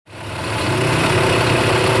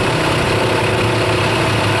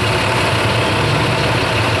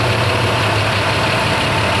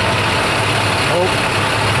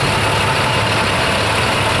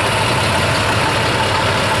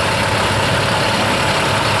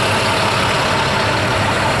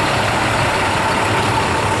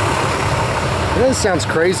know this sounds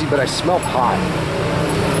crazy, but I smell pot.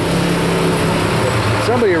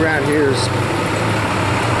 Somebody around here is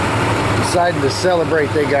deciding to celebrate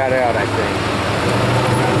they got out, I think.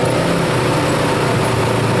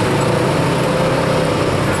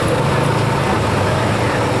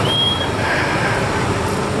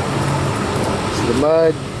 So the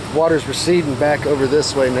mud, water's receding back over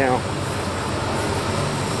this way now.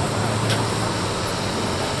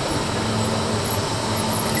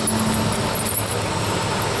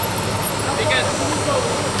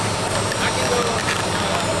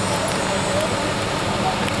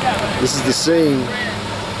 This is the scene.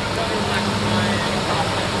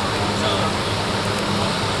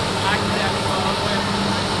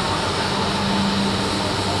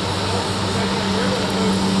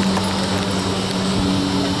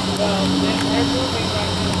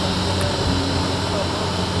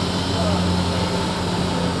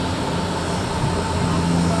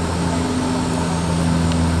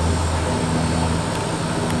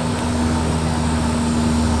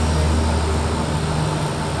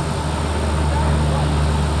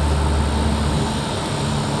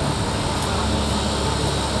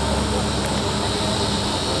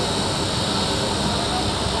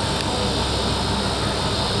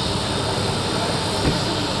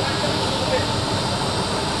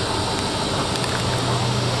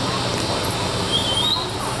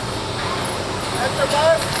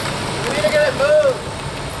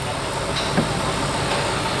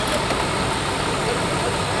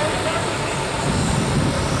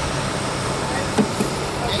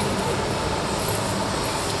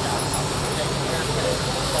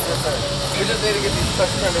 We just need to get these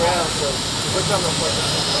trucks turned around, so we're coming for it.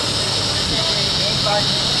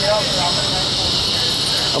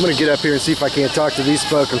 I'm gonna get up here and see if I can't talk to these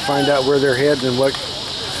folk and find out where they're heading and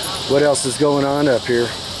what else is going on up here.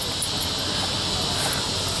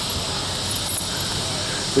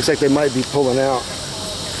 Looks like they might be pulling out.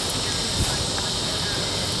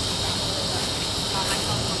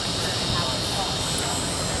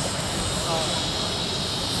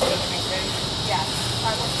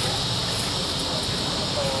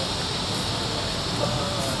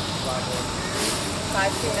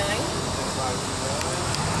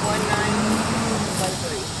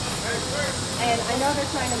 And I know they're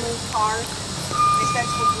trying to move cars. They said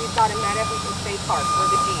since we've got a medic, we can stay parked for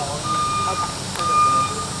the Jeep. Okay.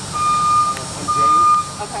 I'm James.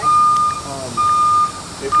 Okay.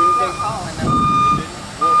 If anything, calling them.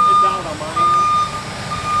 well, it's down on my end.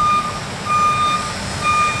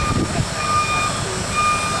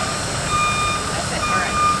 That's it. All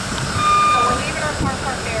right. So we're leaving our car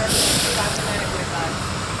parked there. We've got the medic with us.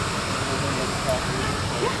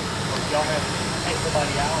 Y'all have to take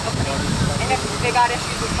somebody out. And if they got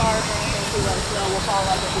issues with cars or anything, too, let us know. We'll follow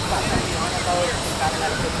up if we've got somebody on a boat. We've got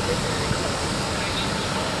another position.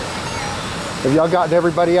 Have y'all gotten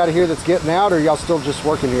everybody out of here that's getting out, or y'all still just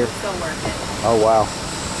working here? Still working. Oh wow.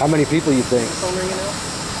 How many people you think? Phone ringing out?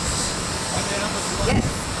 Yes.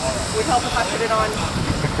 Would help if I put it on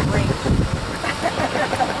ring.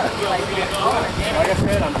 Like I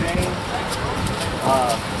said, I'm James.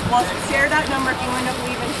 Well, share that number if you end up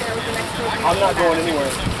leaving. Share with the next person. I'm not going anywhere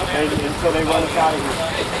until they run us out of here.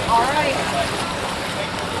 All right.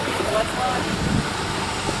 Let's run.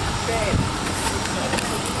 Okay.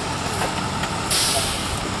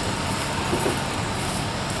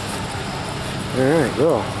 Alright,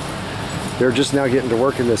 well, they're just now getting to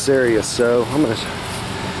work in this area, so I'm going to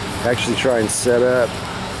actually try and set up.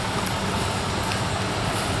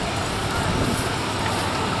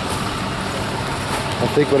 I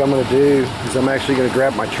think what I'm going to do is I'm actually going to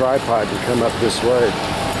grab my tripod and come up this way.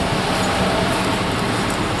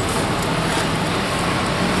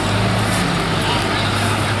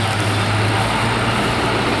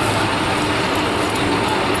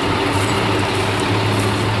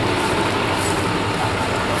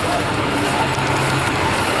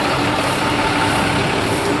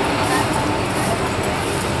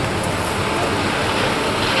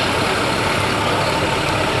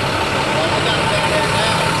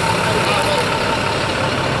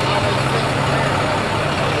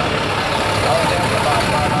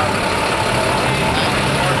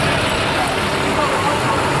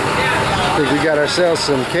 I think we got ourselves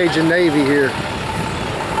some Cajun Navy here.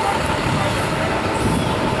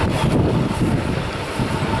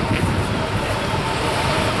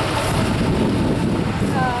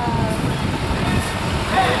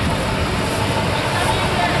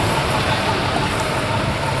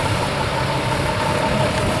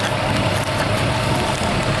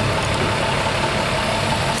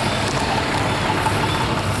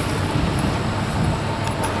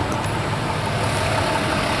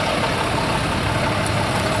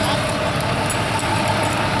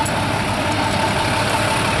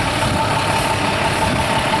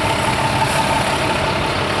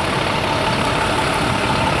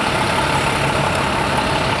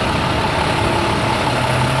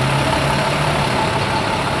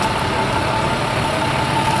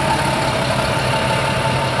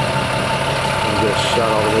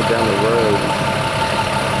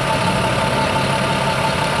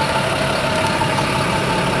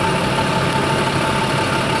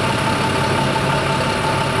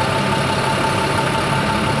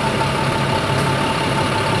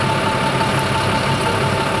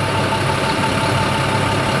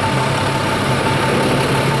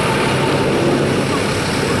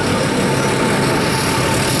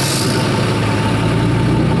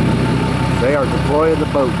 They are deploying the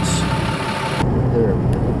boats.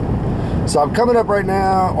 There. So I'm coming up right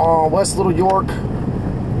now on West Little York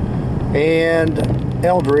and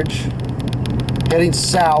Eldridge, heading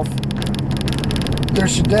south. There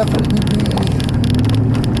should definitely be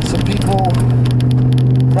some people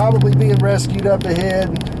probably being rescued up ahead.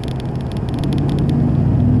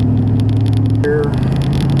 Here.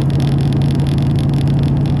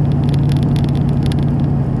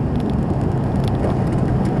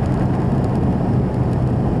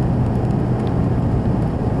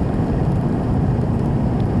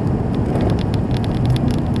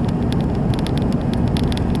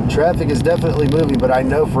 Traffic is definitely moving, but I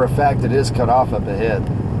know for a fact it is cut off up ahead.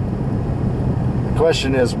 The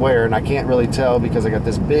question is where, and I can't really tell because I got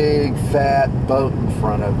this big fat boat in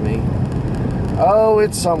front of me. Oh,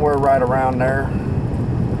 it's somewhere right around there.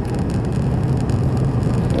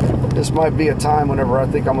 This might be a time whenever I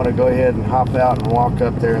think I'm going to go ahead and hop out and walk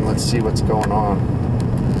up there and let's see what's going on.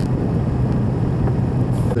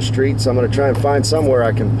 The streets, I'm going to try and find somewhere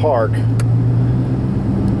I can park.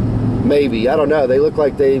 Maybe, I don't know. They look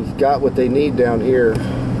like they've got what they need down here.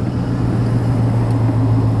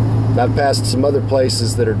 I've passed some other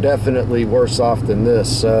places that are definitely worse off than this,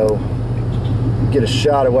 so get a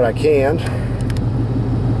shot at what I can.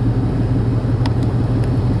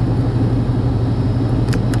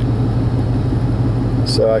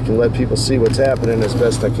 So I can let people see what's happening as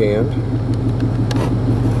best I can.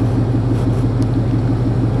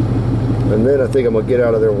 And then I think I'm gonna get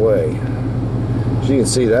out of their way. As you can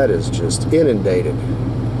see, that is just inundated.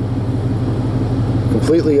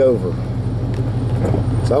 Completely over.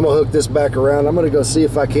 So I'm gonna hook this back around. I'm gonna go see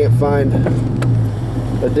if I can't find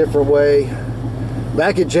a different way.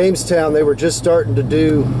 Back at Jamestown, they were just starting to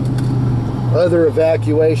do other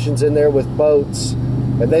evacuations in there with boats,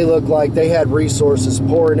 and they looked like they had resources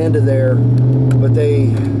pouring into there, but they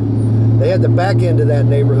had the back end of that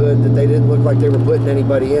neighborhood that they didn't look like they were putting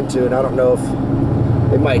anybody into, and I don't know if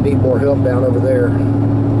they might need more help down over there.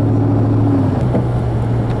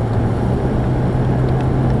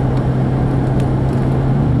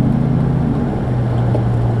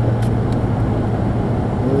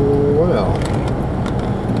 Well,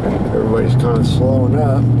 everybody's kind of slowing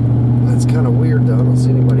up. That's kind of weird though. I don't see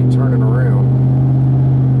anybody turning around.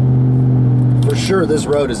 For sure, this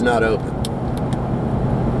road is not open.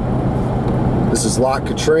 This is Loch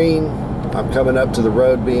Katrine. I'm coming up to the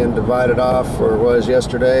road being divided off, or was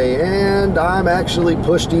yesterday, and I'm actually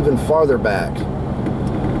pushed even farther back.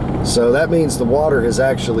 So that means the water has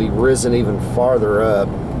actually risen even farther up.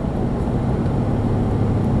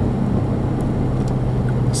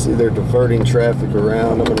 See, they're diverting traffic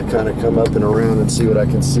around. I'm going to kind of come up and around and see what I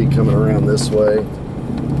can see coming around this way.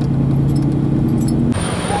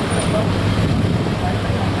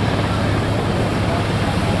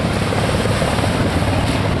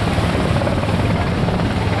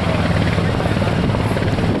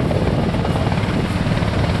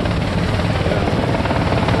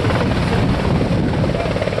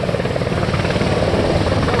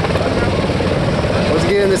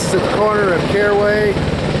 This is at the corner of Cairnway and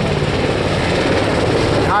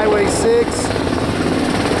Highway 6.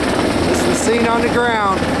 This is the scene on the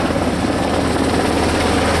ground.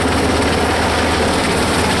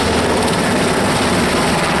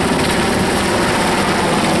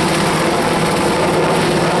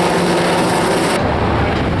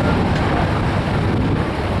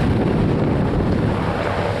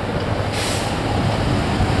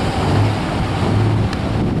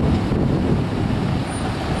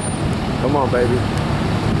 Come on, baby.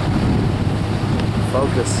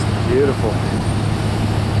 Focus. Beautiful.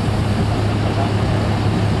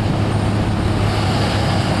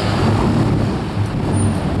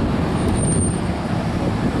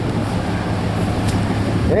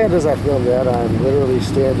 And as I film that, I'm literally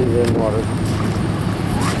standing in water.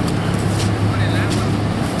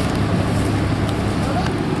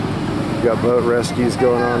 Got boat rescues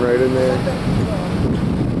going on right in there.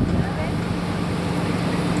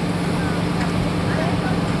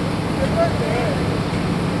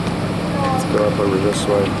 Go up over this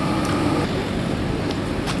way.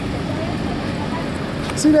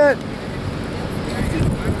 See that?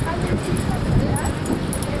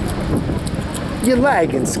 You're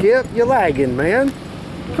lagging, Skip. You're lagging, man.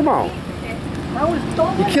 Come on.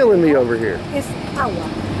 You're killing me over here. Es agua.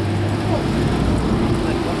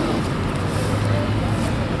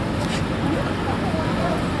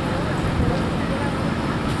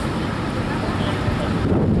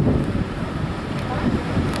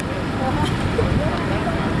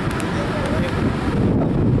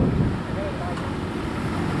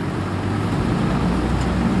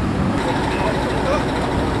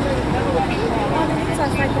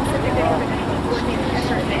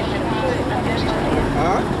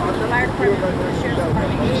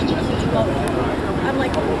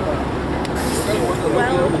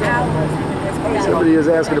 Somebody is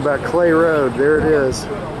asking about Clay Road. There it is.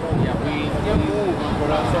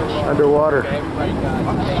 Underwater.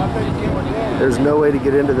 There's no way to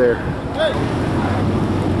get into there.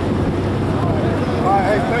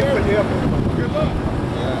 Hey, thanks for the help. Good luck.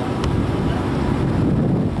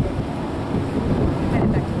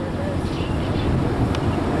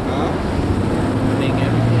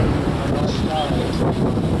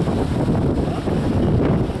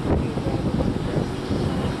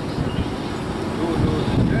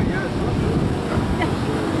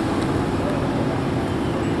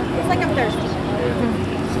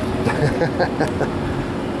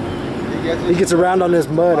 He gets around on this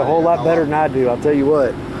mud a whole lot better than I do, I'll tell you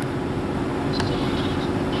what.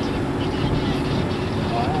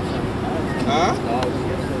 Huh?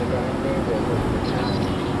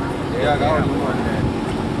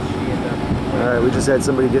 Alright, we just had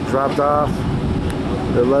somebody get dropped off.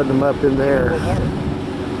 They're loading them up in there.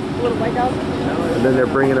 And then they're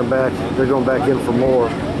bringing them back. They're going back in for more.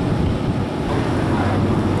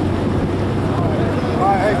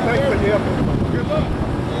 Hey, thanks for the help. Good luck.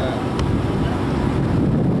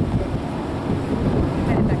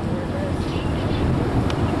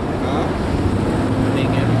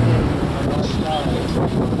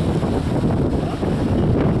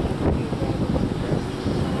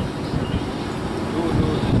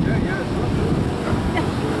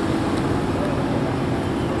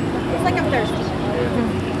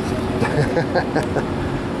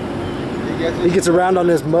 He gets around on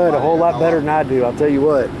this mud a whole lot better than I do, I'll tell you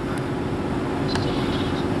what.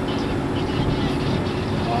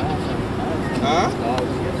 Huh?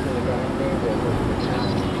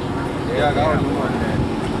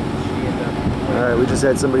 Alright, we just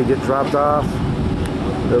had somebody get dropped off.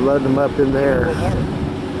 They're loading them up in there.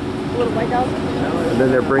 And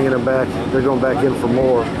then they're bringing them back. They're going back in for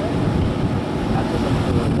more.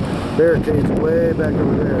 Barricades way back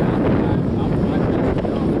over there.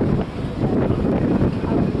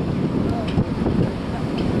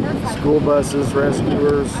 School buses,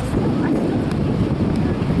 rescuers.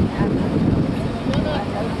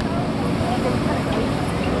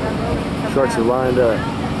 Trucks are lined up.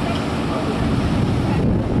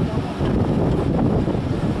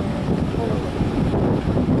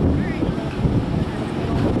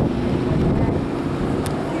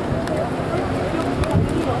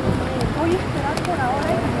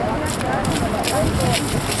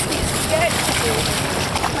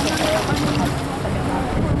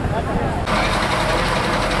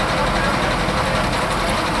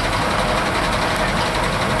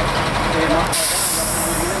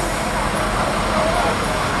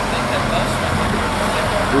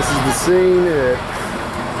 This is the scene at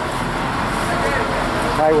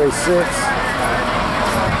Highway 6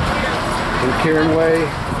 in Cairnway.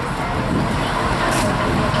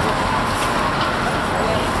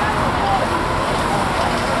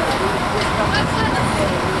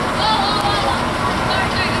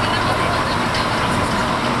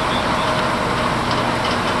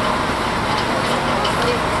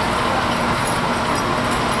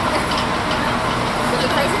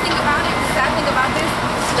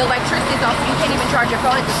 The electricity is off, so you can't even charge your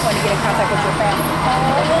phone at this point to get in contact with your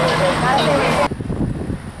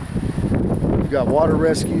family. We've got water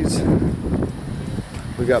rescues.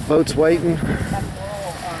 We've got boats waiting.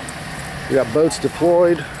 We got boats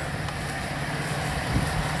deployed.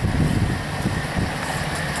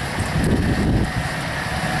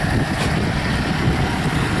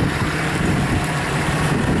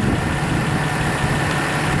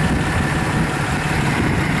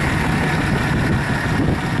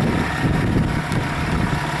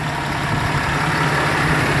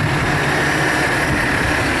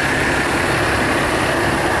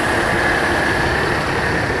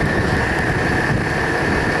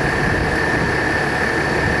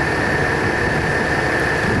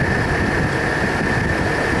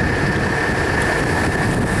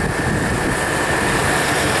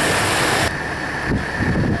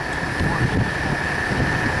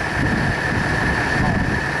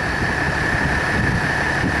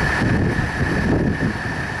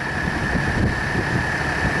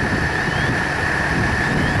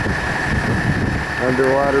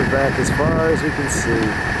 Underwater back as far as we can see.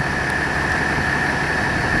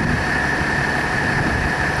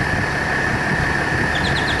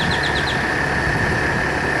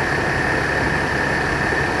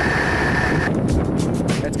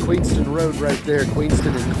 That's Queenston Road right there,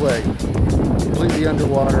 Queenston and Clay. Completely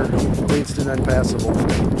underwater, Queenston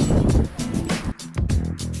unpassable.